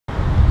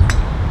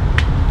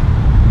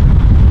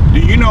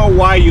You know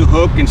why you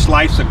hook and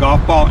slice a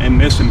golf ball and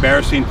miss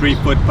embarrassing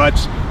 3-foot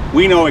putts?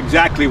 We know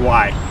exactly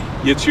why.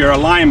 It's your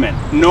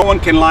alignment. No one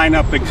can line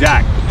up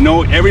exact.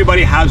 No,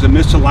 everybody has a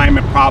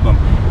misalignment problem,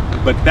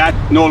 but that's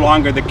no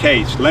longer the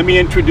case. Let me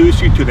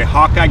introduce you to the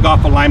Hawkeye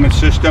Golf Alignment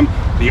System,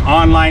 the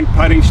online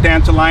putting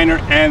stance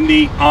aligner, and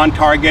the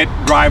on-target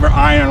driver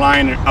iron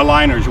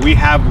aligners. We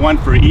have one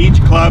for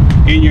each club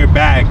in your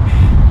bag.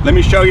 Let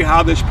me show you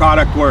how this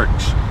product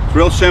works. It's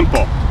real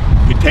simple.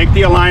 You take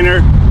the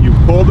aligner, you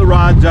pull the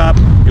rods up,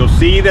 you'll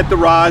see that the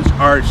rods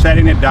are set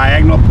in a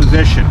diagonal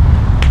position.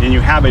 And you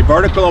have a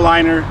vertical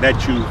aligner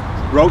that you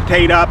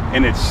rotate up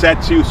and it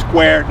sets you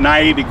square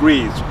 90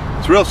 degrees.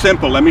 It's real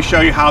simple. Let me show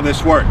you how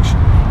this works.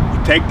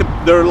 You take the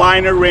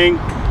aligner ring,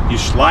 you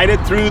slide it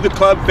through the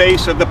club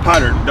face of the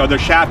putter, or the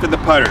shaft of the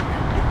putter.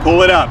 You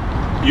pull it up.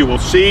 You will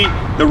see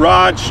the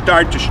rods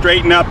start to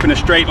straighten up in a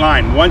straight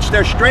line. Once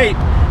they're straight,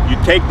 you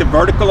take the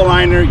vertical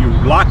aligner, you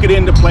lock it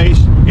into place.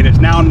 It is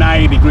now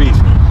 90 degrees.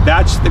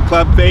 That's the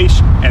club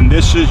face, and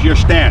this is your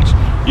stance.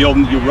 You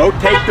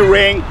rotate the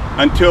ring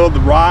until the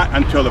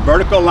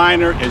vertical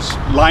liner is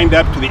lined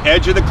up to the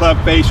edge of the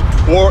club face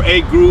or a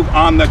groove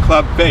on the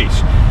club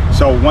face.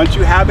 So once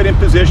you have it in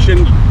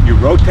position, you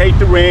rotate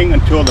the ring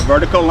until the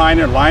vertical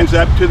liner lines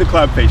up to the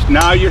club face.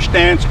 Now your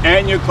stance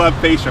and your club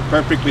face are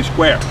perfectly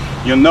square.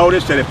 You'll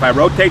notice that if I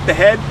rotate the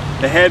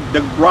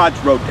rods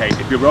rotate.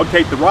 If you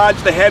rotate the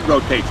rods, the head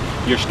rotates.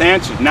 Your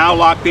stance is now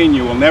locked in.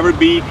 You will never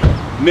be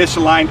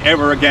misaligned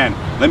ever again.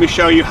 Let me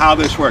show you how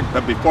this works.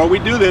 But before we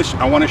do this,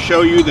 I want to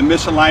show you the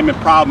misalignment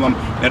problem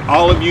that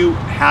all of you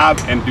have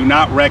and do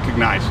not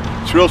recognize.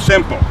 It's real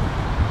simple.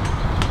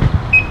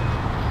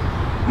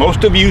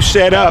 Most of you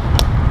set up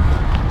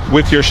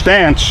with your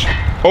stance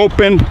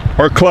open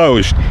or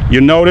closed. You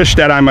notice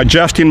that I'm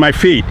adjusting my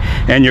feet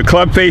and your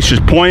club face is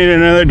pointed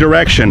in another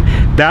direction.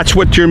 That's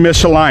what you're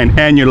misaligned,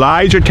 and your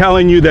eyes are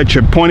telling you that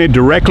you're pointed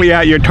directly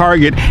at your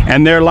target,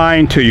 and they're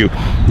lying to you.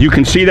 You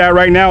can see that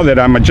right now, that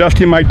I'm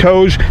adjusting my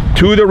toes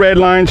to the red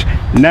lines.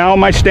 Now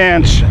my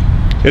stance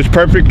is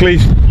perfectly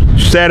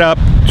set up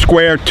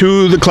square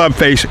to the club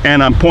face,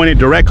 and I'm pointed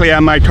directly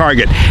at my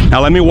target.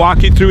 Now let me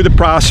walk you through the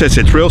process.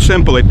 It's real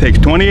simple. It takes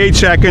 28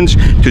 seconds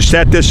to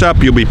set this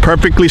up. You'll be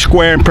perfectly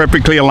square and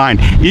perfectly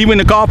aligned. Even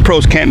the golf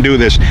pros can't do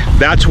this.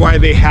 That's why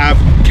they have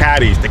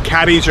caddies. The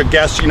caddies are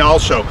guessing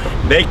also.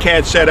 They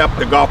can't set up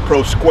the golf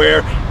pro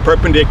square,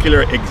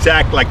 perpendicular,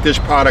 exact like this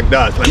product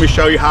does. Let me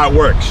show you how it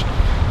works.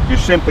 You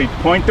simply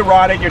point the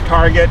rod at your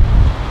target,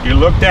 you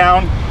look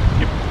down,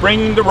 you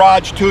bring the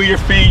rods to your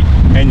feet,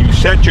 and you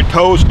set your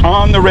toes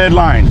on the red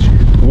lines.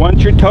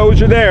 Once your toes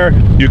are there,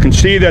 you can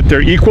see that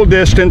they're equal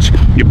distance.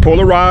 You pull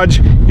the rods,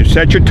 you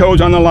set your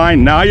toes on the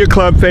line. Now your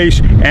club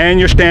face and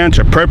your stance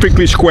are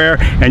perfectly square,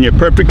 and you're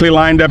perfectly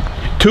lined up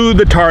to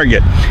the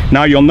target.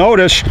 Now you'll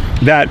notice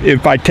that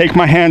if I take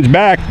my hands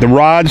back, the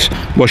rods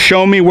will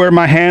show me where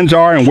my hands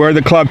are and where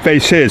the club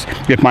face is.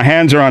 If my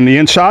hands are on the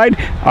inside,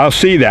 I'll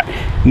see that.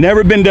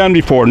 Never been done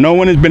before. No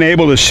one has been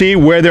able to see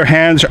where their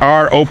hands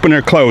are open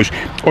or closed.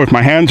 Or if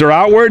my hands are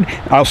outward,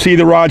 I'll see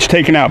the rods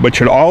taken out. But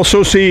you'll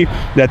also see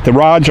that the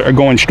rods are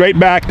going straight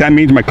back. That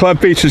means my club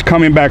face is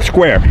coming back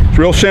square. It's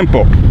real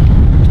simple.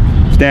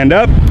 Stand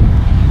up.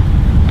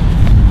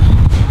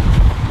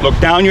 Look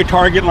down your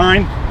target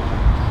line.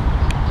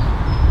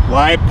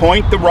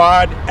 Point the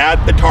rod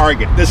at the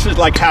target. This is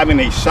like having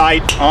a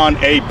sight on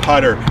a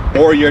putter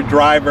or your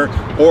driver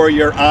or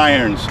your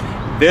irons.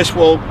 This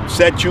will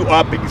set you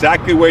up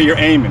exactly where you're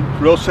aiming.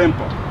 It's real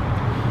simple.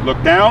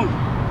 Look down,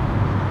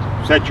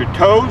 set your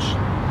toes,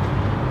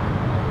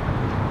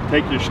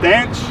 take your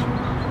stance,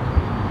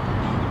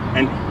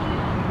 and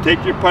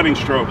take your putting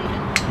stroke.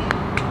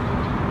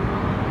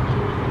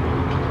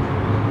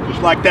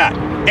 Just like that.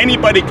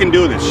 Anybody can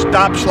do this.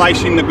 Stop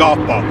slicing the golf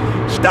ball.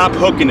 Stop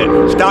hooking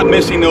it. Stop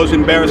missing those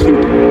embarrassing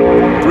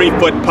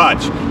 3-foot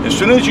putts. As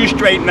soon as you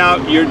straighten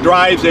out your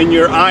drives and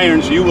your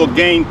irons, you will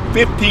gain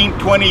 15,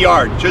 20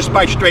 yards just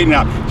by straightening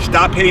out.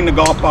 Stop hitting the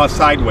golf ball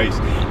sideways.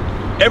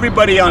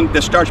 Everybody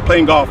that starts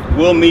playing golf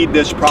will need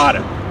this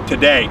product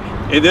today.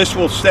 This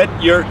will set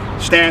your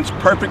stance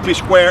perfectly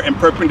square and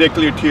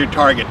perpendicular to your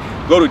target.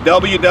 Go to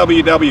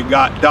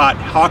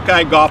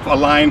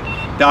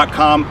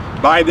www.hawkeyegolfalign.com.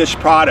 Buy this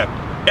product.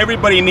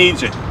 Everybody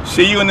needs it.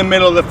 See you in the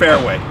middle of the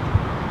fairway.